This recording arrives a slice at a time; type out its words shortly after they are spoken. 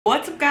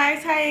What's up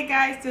guys, how you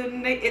guys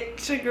doing today?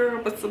 It's your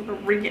girl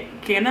Brittany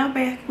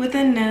back with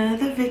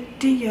another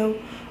video.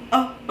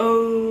 My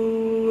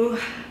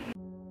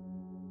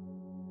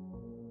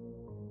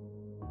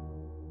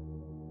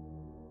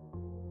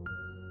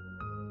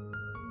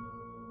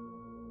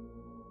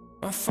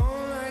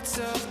phone lights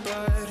up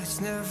but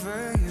it's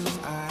never you.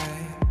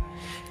 I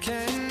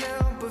can't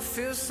help but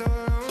feel so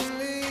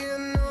lonely.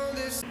 I know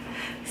this.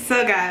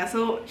 So guys,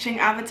 so watching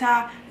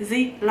Avatar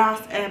the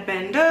Last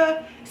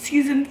Airbender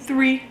season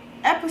 3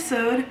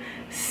 episode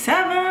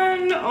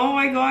 7. Oh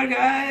my god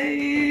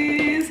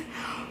guys,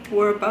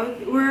 we're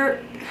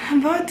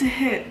about to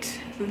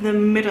hit the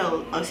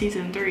middle of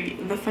season 3,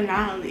 the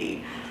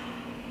finale.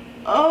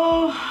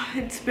 Oh,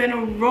 it's been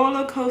a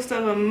roller coaster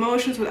of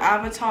emotions with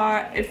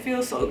Avatar. It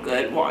feels so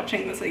good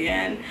watching this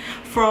again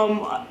from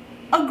a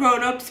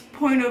grown-up's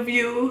point of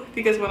view,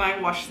 because when I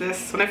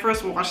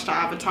first watched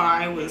Avatar,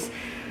 I was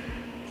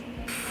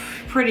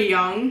pretty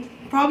young,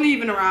 probably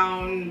even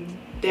around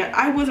there.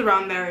 I was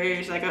around their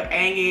age, like an young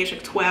age,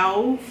 like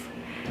 12,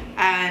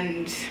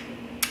 and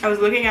I was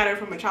looking at it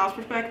from a child's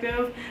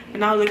perspective, and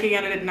now looking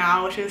at it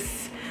now, it's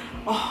just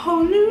a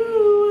whole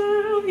new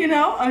world, you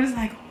know? I'm just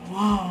like,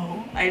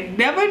 whoa, I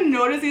never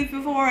noticed these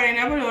before, and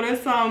I never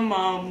noticed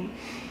some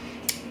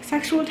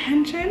sexual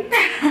tension.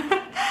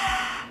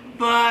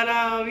 But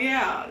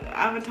yeah,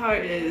 Avatar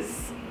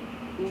is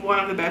one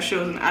of the best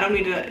shows, and I don't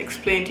need to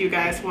explain to you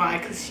guys why,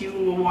 because you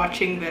were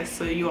watching this,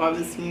 so you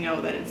obviously know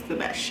that it's the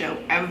best show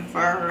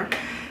ever.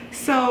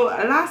 So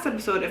last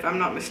episode, if I'm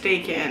not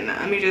mistaken,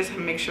 let me just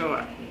make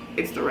sure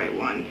it's the right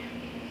one.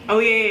 Oh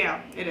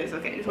yeah, it is.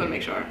 Okay, just want to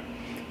make sure.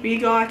 We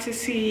got to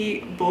see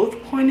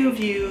both point of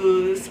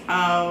views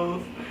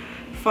of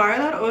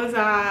Firelord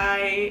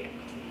Ozai,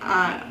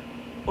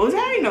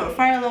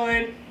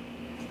 Firelord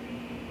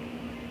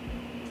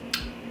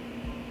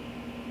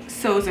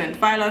Sozin,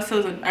 Firelord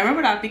Sozin. I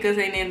remember that because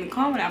they named the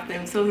comet after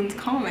him, Sozin's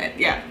Comet.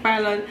 Yeah,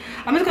 Firelord.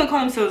 I'm just gonna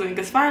call him Sozin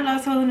because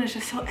Firelord Sozin is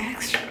just so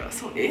extra.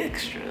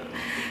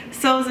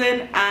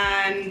 Sozin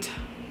and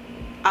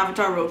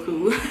Avatar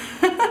Roku.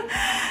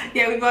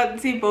 Yeah, we got to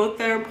see both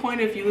their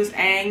point of views.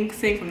 Aang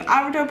seeing from the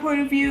Avatar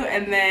point of view,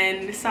 and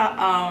then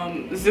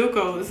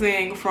Zuko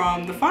seeing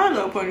from the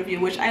Firelord point of view,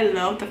 which I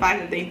love the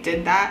fact that they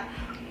did that,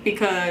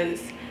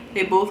 because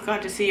they both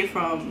got to see it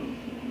from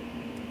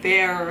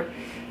their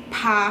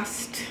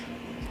past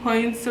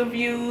points of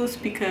views,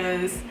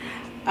 because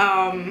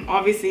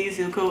obviously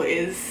Zuko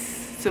is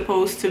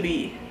supposed to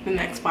be the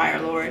next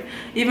Fire Lord,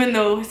 even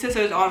though his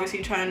sister is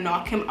obviously trying to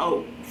knock him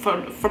out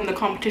from the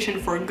competition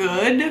for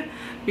good,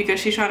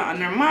 because she's trying to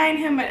undermine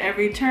him at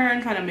every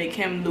turn, trying to make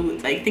him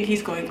lose, like think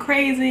he's going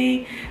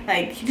crazy.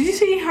 Like, did you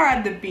see her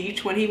at the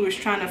beach when he was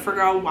trying to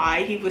figure out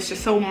why he was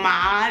just so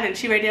mad, and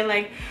she right there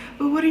like,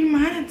 well, what are you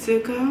mad at,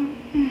 Zuko?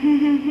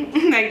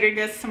 Like, they're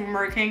just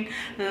smirking,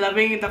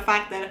 loving the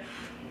fact that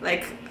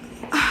like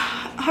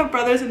her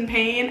brother's in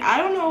pain. I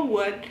don't know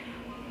what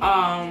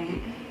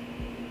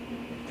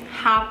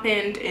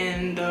happened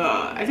in the,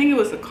 I think it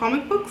was the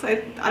comic books,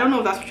 I don't know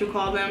if that's what you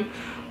call them,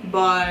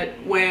 but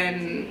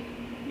when,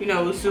 you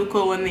know,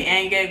 Zuko and the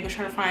Aang gang was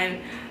trying to find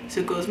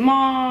Zuko's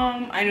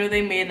mom, I know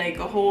they made like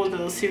a whole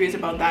little series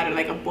about that, or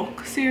like a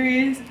book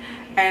series,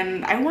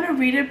 and I want to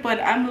read it, but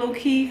I'm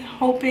low-key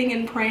hoping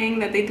and praying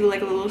that they do like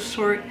a little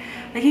short,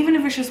 like even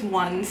if it's just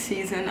one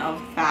season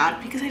of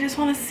that, because I just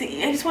want to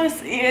see it.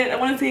 I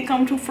want to see it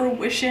come to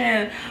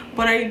fruition.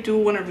 But I do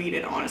want to read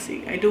it,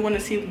 honestly. I do want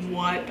to see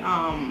what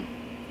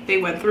they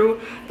went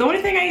through. The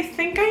only thing I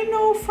think I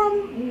know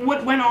from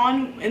what went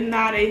on in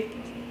that, I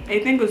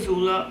think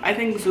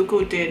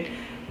Zuko did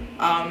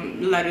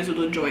let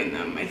Azula join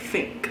them, I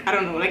think. I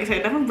don't know, like I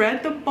said, I never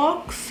read the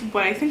books,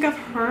 but I think I've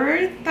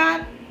heard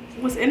that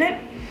was in it.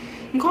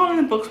 I'm calling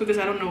them books because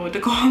I don't know what to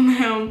call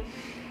them.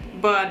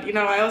 But you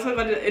know, I also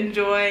got to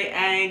enjoy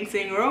Aang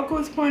seeing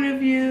Roku's point of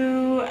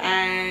view,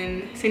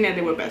 and seeing that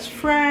they were best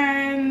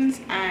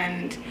friends,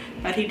 and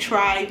that he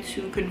tried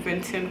to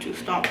convince him to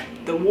stop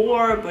the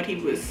war, but he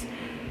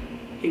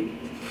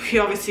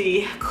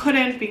obviously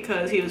couldn't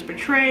because he was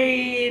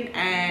betrayed,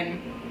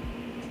 and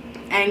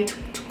Aang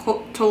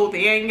told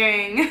the Yang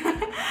Gang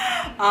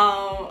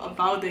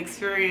about the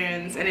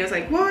experience, and he was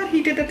like, what?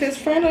 He did that to his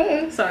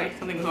friend? Sorry,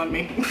 something was on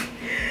me.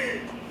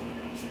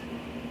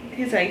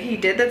 He's like, he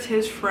did that to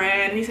his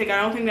friend. He's like, I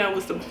don't think that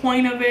was the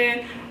point of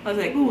it. I was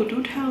like, ooh,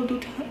 do tell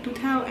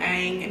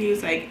Aang. And he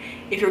was like,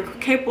 if you're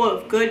capable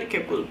of good, you're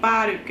capable of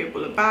bad. If you're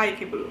capable of bad, you're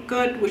capable of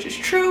good, which is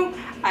true.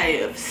 I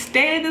have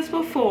stated this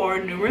before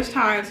numerous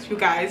times. You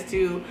guys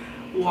do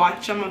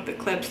watch some of the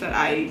clips that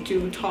I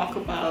do talk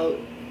about.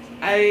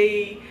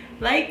 I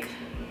like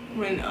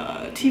when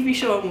a TV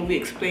show or movie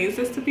explains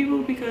this to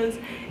people, because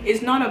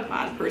it's not a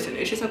bad person,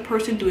 it's just a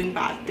person doing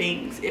bad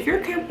things. If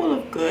you're capable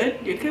of good,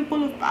 you're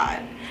capable of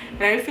bad,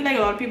 and I feel like a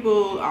lot of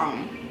people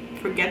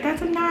forget that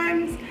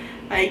sometimes.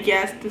 Like,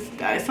 yes,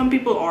 some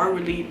people are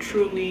really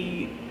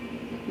truly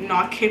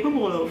not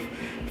capable of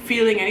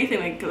feeling anything,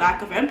 like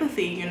lack of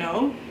empathy, you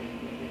know,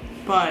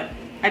 but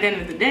at the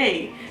end of the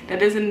day, that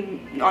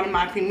doesn't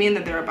automatically mean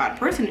that they're a bad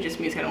person. It just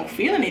means I don't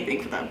feel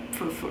anything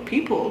for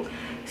people.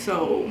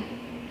 So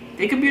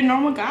they could be a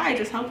normal guy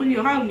just helping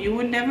you out. You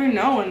would never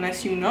know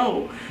unless you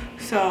know.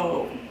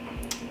 So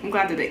I'm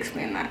glad that they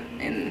explained that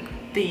in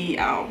the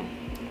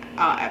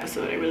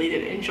episode. I really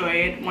did enjoy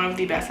it. One of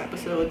the best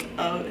episodes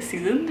of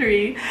season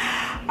 3.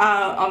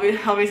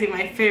 Obviously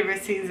my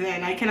favorite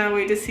season. I cannot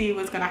wait to see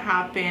what's gonna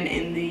happen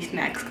in these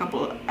next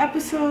couple of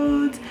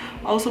episodes.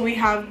 Also, we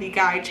have the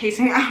guy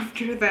chasing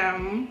after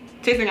them,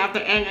 chasing after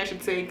Aang, I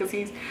should say, because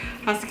he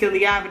has to kill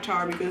the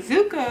Avatar because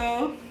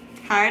Zuko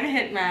hired a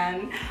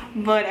hitman.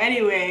 But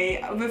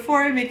anyway,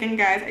 before I begin,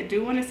 guys, I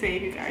do want to say,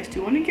 if you guys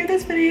do want to give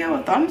this video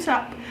a thumbs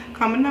up,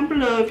 comment down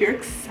below if you're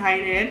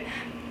excited.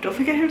 Don't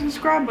forget to hit the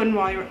subscribe button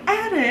while you're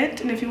at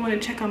it. And if you want to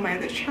check out my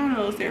other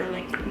channels, they're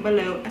linked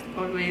below as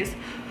always.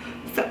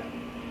 So,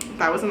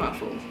 that was a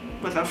mouthful.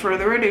 Without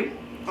further ado,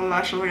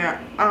 let's get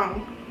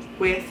on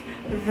with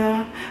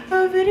the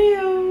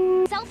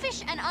video.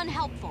 Selfish and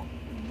unhelpful.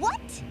 What?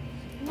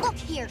 Look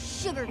here,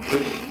 Sugar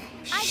Queen.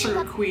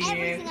 Sugar Queen. I gave up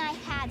everything I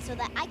had so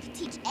that I could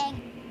teach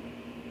Aang.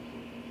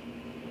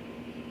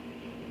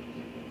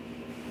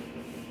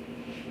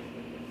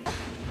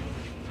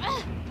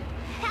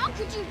 How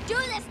could you do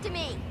this to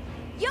me?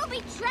 You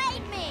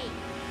betrayed me!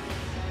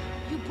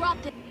 You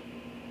brought the...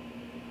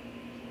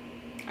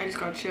 I just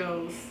got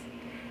chills.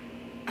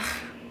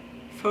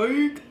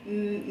 Fuck.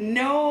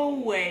 No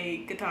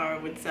way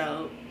Katara would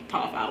sell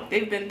Toph out.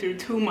 They've been through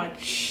too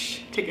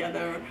much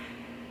together.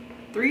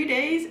 3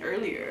 days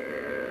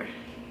earlier.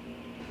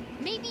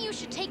 Maybe you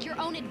should take your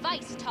own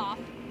advice, Toph.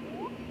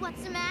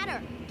 What's the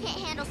matter? Can't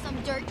handle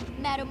some dirt,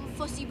 Madam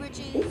Fussy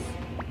Britches.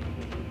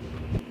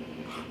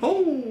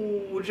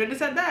 Oh, should have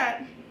said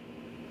that.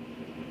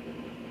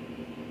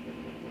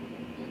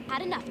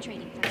 Had enough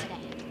training for today.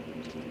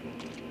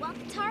 While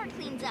Katara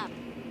cleans up.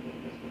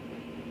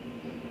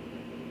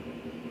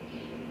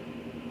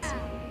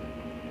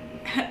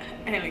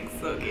 It looks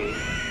so cute.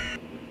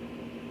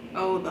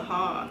 Oh, the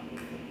hawk.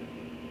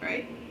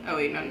 Right? Oh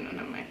wait, no,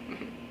 never mind.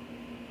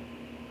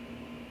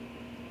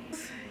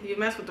 You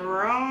messed with the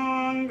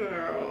wrong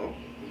girl.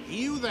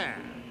 You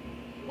there?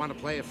 Want to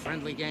play a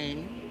friendly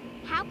game?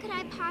 How could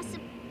I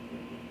possibly...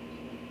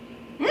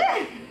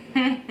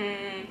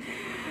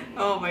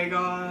 Oh my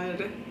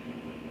god.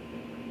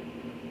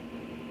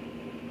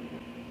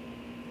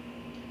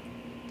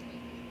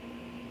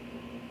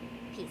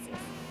 Pieces.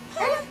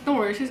 Don't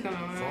worry, she's gonna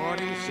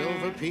 40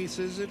 silver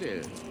pieces it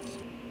is.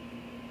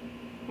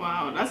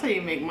 Wow, that's how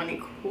you make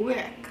money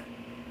quick.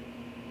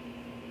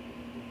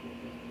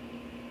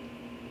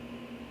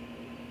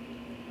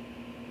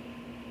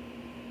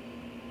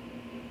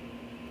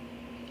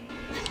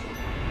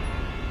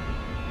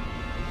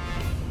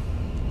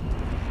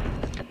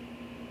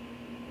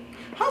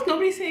 How's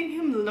nobody seeing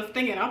him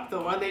lifting it up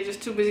though? Are they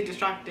just too busy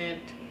distracted?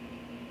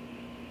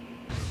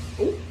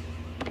 Oh.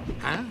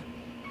 Huh?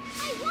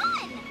 I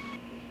won!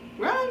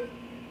 Run!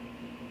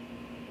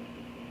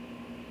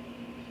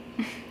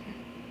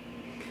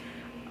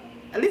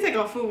 At least I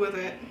got food with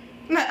it.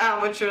 Not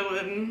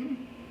chillin'.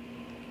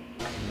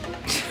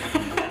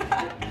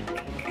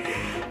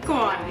 Come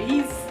on,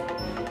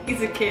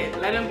 he's a kid.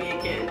 Let him be a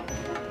kid.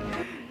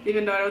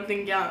 Even though I don't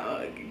think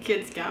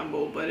kids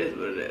gamble, but it's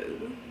what it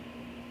is.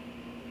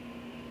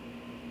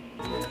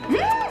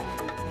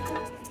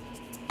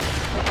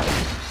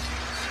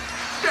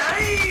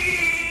 Dang!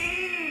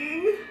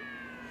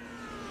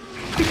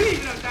 You didn't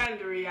even have time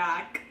to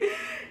react.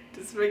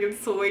 Just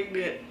freaking swinged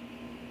it.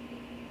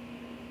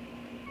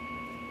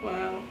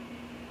 Wow.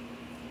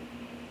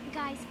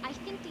 Guys, I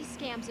think these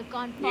scams have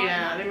gone far.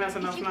 Yeah, they're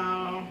messing us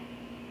now.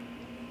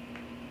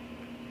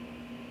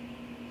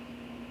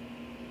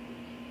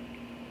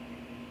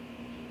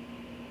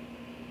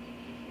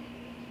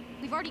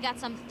 We've already got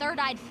some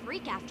third-eyed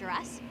freak after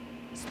us.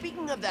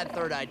 Speaking of that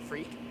third-eyed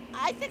freak,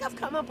 I think I've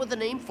come up with a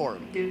name for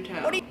him. Do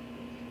tell. What do you...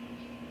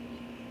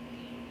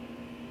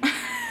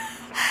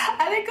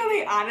 I think how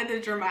they added the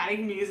dramatic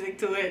music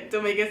to it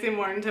to make it seem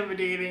more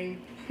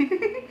intimidating.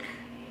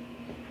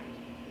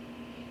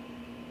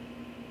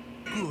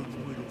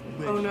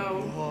 Oh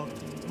no.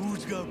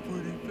 Who's got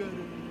pretty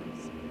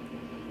feathers?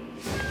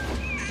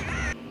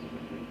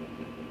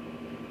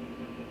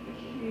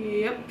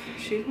 Yep,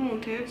 she's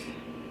wanted.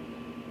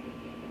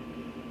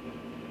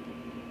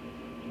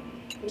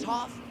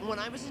 Toph, when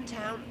I was in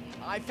town,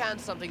 I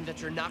found something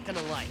that you're not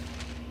gonna like.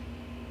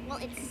 Well,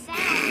 it's sad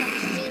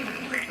I'm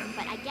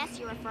but I guess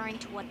you're referring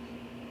to what...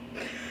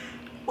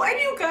 Why do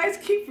you guys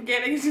keep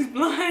forgetting she's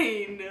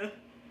blind?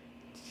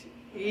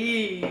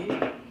 Gee.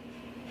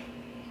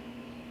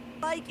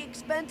 Like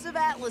expensive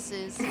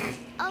atlases.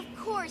 Of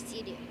course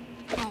you do.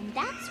 And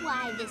that's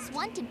why this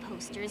wanted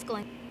poster is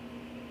going...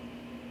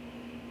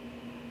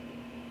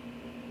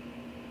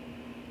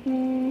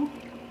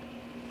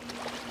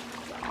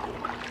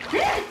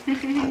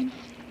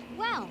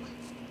 Well,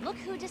 look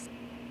who just...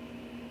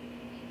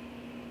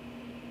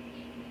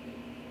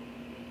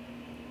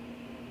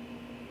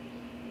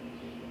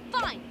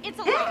 Fine, it's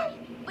a lie.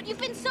 But you've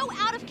been so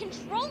out of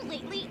control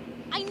lately.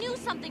 I knew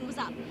something was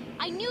up.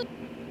 I knew...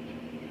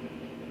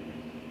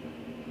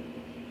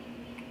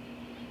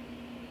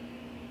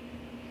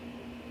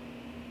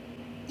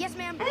 Yes,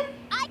 ma'am.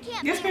 I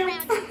can't Yes, be ma'am.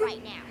 around you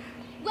right now.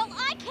 Well,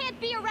 I can't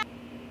be around...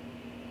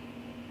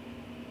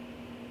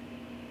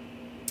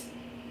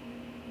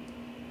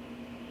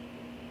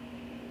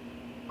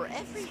 For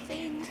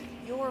everything,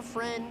 your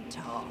friend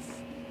Toph.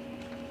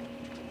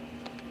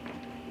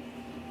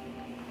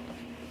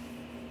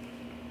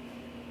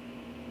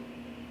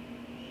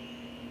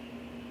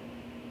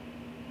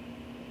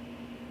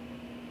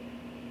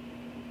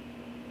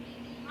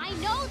 I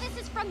know this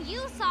is from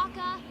you,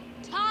 Sokka.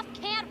 Toph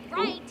can't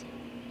write.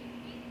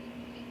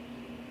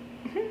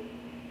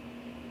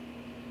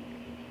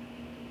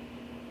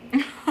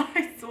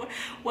 I swear.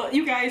 Well,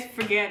 you guys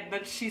forget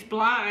that she's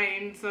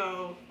blind,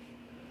 so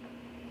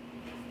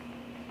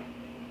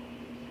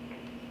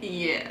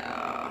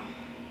yeah.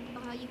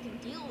 How you can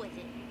deal with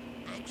it.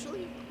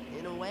 Actually,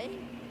 in a way,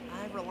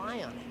 I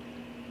rely on it.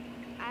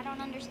 I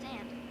don't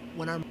understand.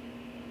 When our...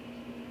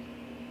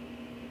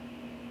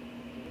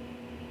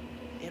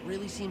 It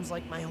really seems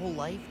like my whole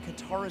life,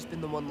 Katara's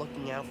been the one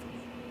looking out for me.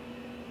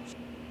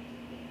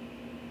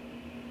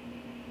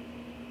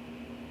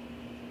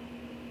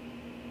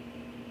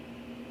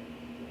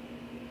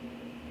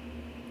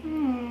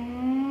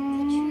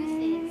 The truth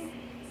is,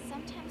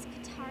 sometimes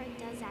Katara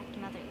does act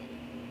motherly,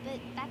 but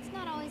that's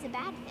not always a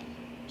bad thing.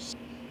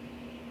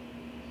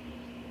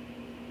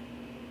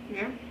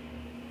 Yeah.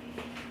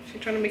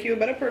 She's trying to make you a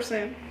better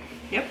person.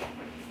 Yep.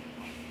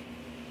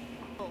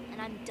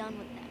 And I'm done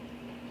with them.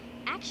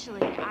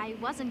 Actually, I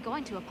wasn't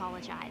going to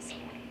apologize.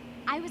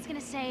 I was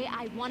gonna say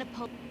I want to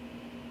pull...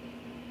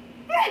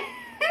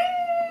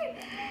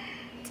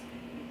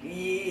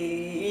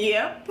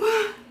 Yep.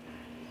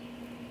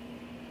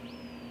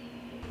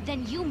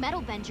 Then you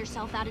metal bend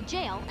yourself out of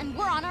jail, and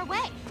we're on our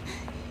way.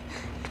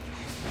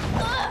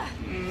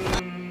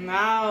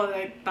 Now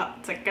the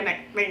dots are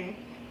connecting.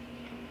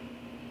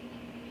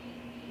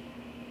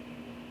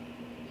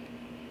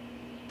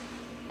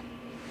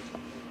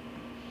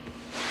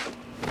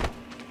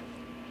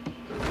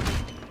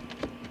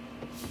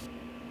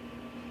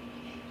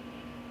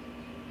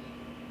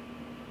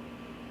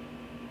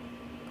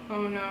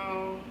 Oh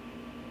no.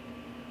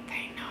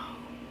 They know.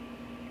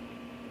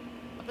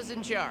 Papa's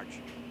in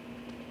charge.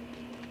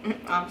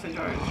 I'm in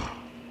charge.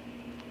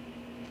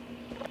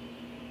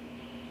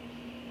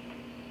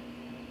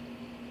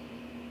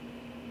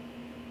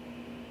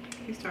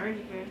 He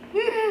started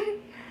it.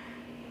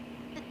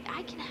 But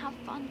I can have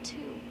fun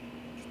too.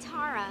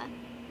 Katara,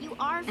 you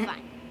are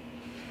fun.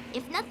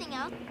 If nothing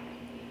else...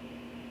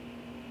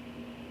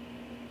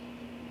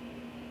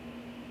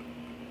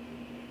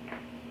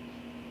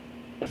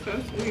 So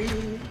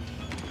sweet.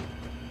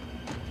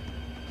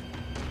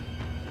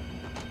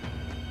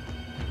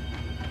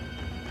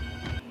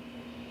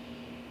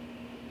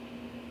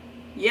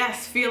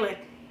 Yes, feel it.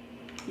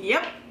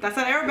 Yep, that's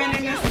an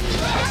airbending.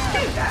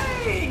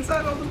 Dang, so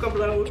I don't look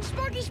upload.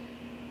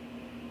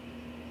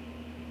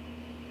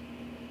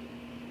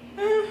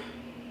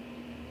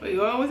 But you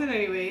going with it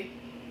anyway.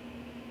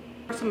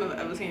 First time I've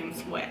ever seen him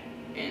sweat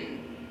in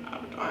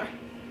Avatar.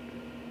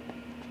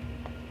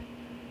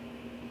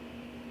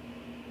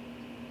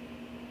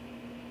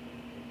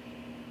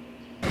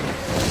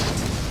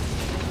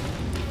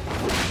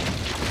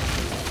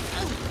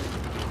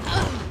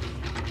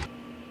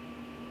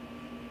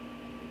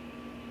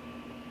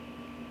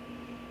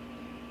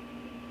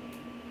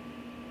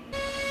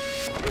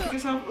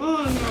 Yourself.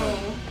 Oh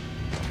no.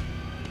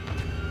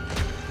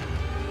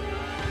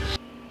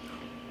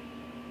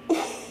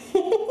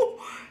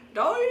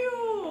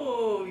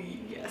 Dario!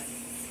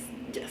 Yes.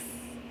 Yes.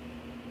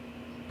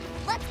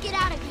 Let's get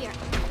out of here.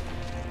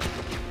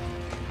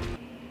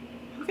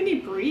 How can he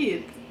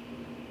breathe?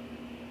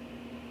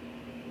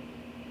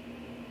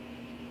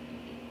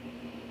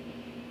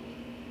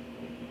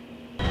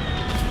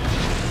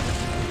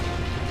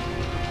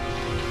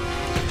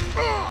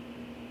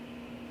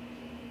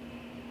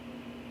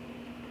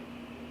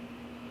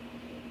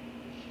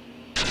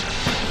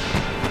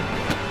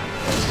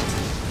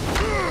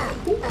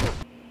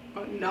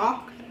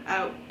 Knocked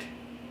out.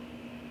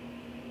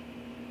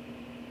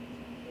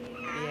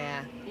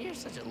 Yeah, you're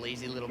such a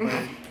lazy little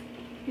bird.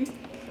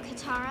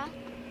 Katara,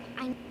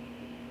 I...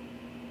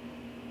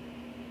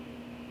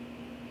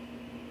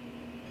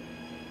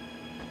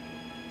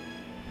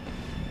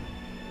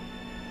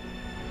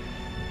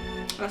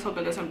 Let's hope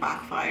it doesn't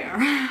backfire.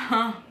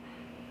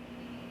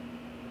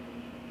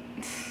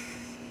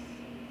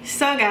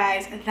 So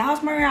guys, that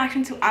was my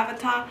reaction to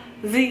Avatar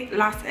the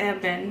Last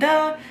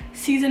Airbender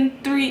season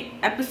 3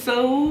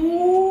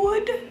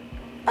 episode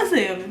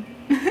 7.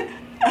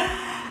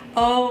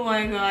 Oh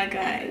my god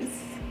guys,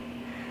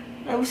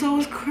 that episode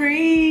was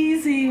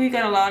crazy. We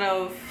got a lot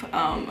of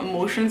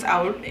emotions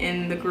out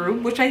in the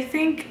group, which I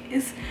think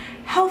is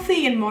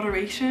healthy in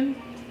moderation,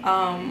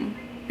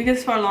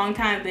 because for a long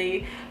time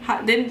they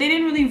they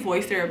didn't really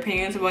voice their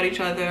opinions about each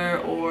other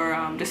or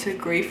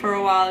disagree for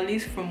a while, at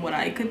least from what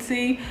I could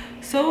see.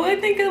 So I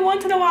think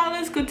once in a while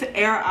it's good to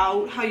air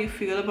out how you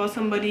feel about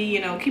somebody.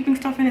 You know, keeping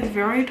stuff in is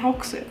very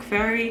toxic,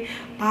 very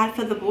bad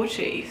for the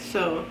boche.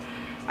 So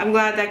I'm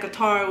glad that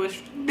Katara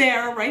was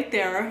there, right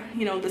there,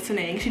 you know,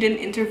 listening. She didn't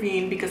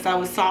intervene because that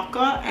was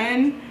Sokka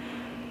and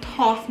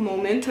Toph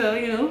moment to,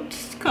 you know,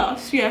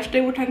 discuss. Yes,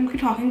 they were technically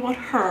talking about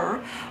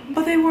her,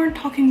 but they weren't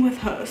talking with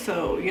her.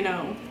 So, you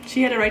know,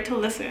 she had a right to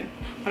listen.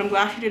 But I'm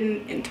glad she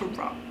didn't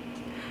interrupt.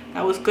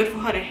 That was good for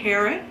her to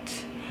hear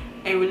it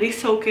and really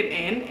soak it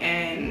in.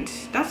 And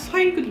that's how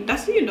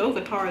you know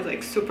Katara is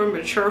like super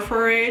mature for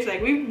her age.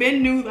 Like, we've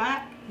been knew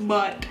that,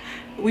 but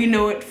we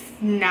know it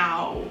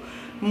now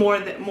more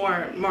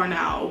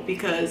now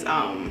because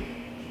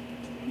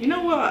you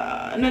know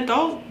what, an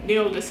adult, you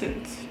know,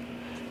 listens.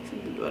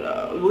 But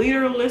a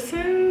leader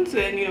listens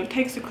and, you know,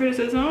 takes the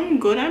criticism,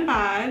 good and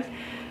bad,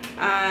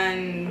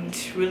 and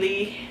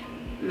really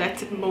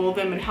lets it mold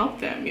them and help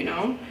them, you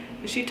know.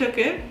 And she took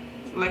it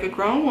like a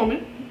grown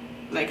woman,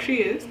 like she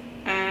is,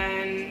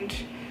 and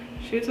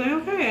she was like,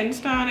 okay, I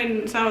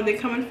understand where they're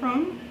coming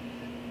from.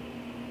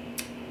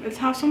 Let's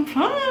have some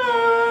fun.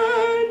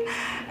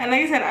 And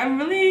like I said,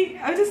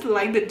 I just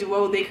like the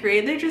duo they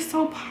create. They're just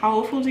so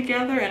powerful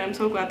together, and I'm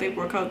so glad they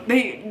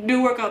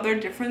do work out their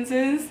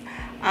differences.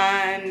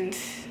 And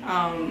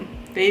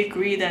they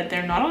agree that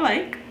they're not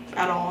alike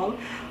at all,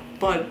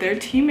 but they're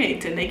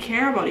teammates and they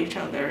care about each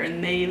other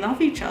and they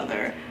love each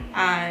other.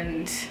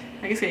 And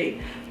like I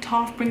say,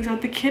 Toph brings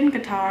out the kid in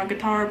Katara, and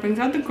Katara brings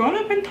out the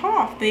grown-up in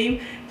Toph.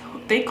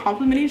 They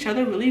complement each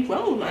other really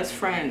well as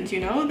friends, you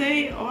know.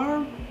 They are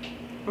a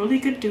really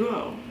good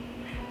duo,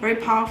 very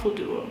powerful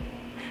duo.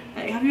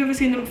 Like, have you ever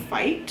seen them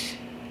fight?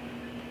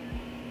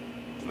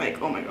 Like,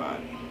 oh my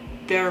god,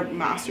 they're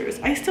masters.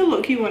 I still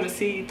low-key want to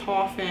see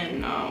Toph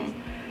and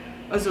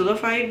Azula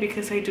fight,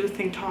 because I do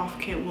think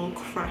Toph will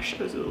crush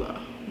Azula.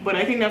 But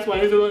I think that's why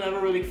Azula never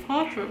really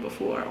fought her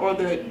before, or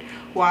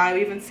why I've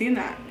even seen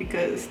that,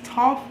 because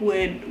Toph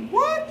would,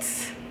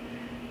 what?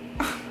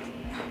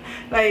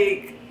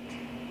 Like,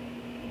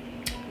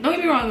 don't get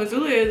me wrong,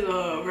 Azula is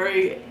a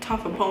very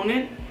tough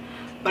opponent,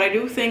 but I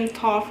do think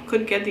Toph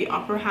could get the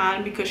upper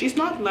hand, because she's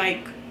not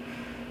like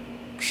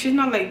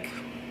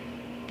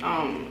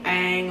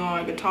Aang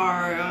or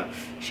Katara.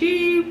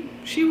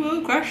 She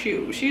will crush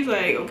you. She's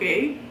like,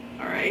 okay,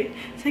 all right.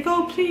 It's like,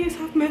 oh, please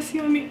have mercy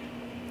on me.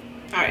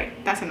 All right,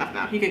 that's enough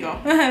now. You can go.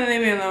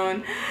 Leave me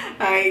alone.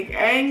 Like,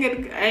 Aang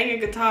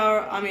and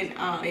Katara. I mean,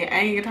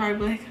 yeah, Aang and Katara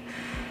be like,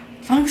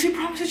 as long as you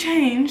promise to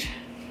change,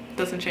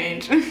 doesn't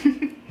change.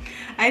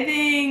 I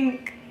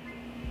think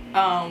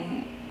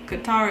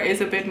Katara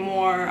is a bit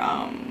more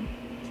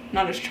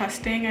not as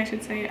trusting, I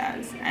should say,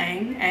 as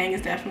Aang. Aang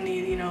is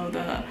definitely, you know,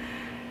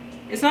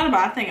 it's not a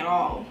bad thing at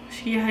all.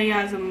 He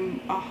has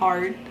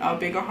a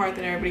bigger heart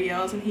than everybody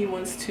else, and he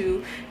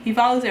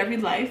values every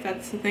life.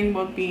 That's the thing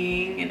about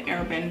being an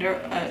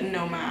airbender, a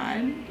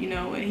nomad, you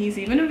know. And he's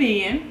even a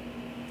vegan.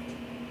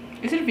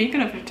 Is it a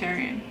vegan or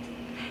vegetarian?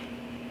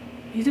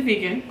 He's a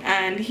vegan,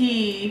 and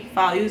he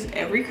values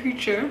every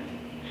creature,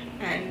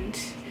 and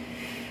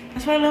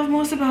that's what I love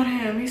most about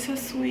him. He's so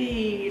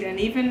sweet. And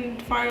even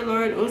Fire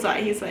Lord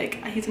Ozai, he's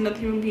like, he's another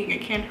human being. I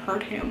can't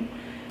hurt him.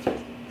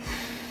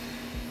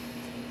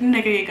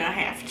 Nigga, you're gonna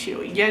have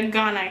to. You're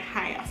gonna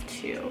have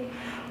to.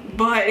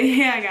 But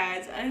yeah,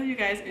 guys, I hope you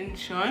guys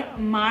enjoy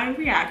my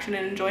reaction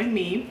and enjoy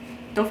me.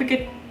 Don't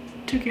forget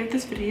to give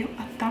this video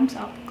a thumbs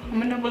up.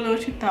 Comment down below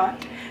what you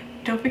thought.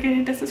 Don't forget to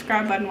hit the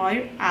subscribe button while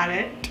you're at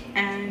it.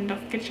 And don't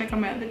forget to check out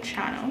my other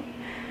channel.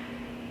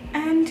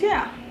 And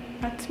yeah,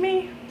 that's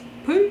me.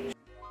 Peace.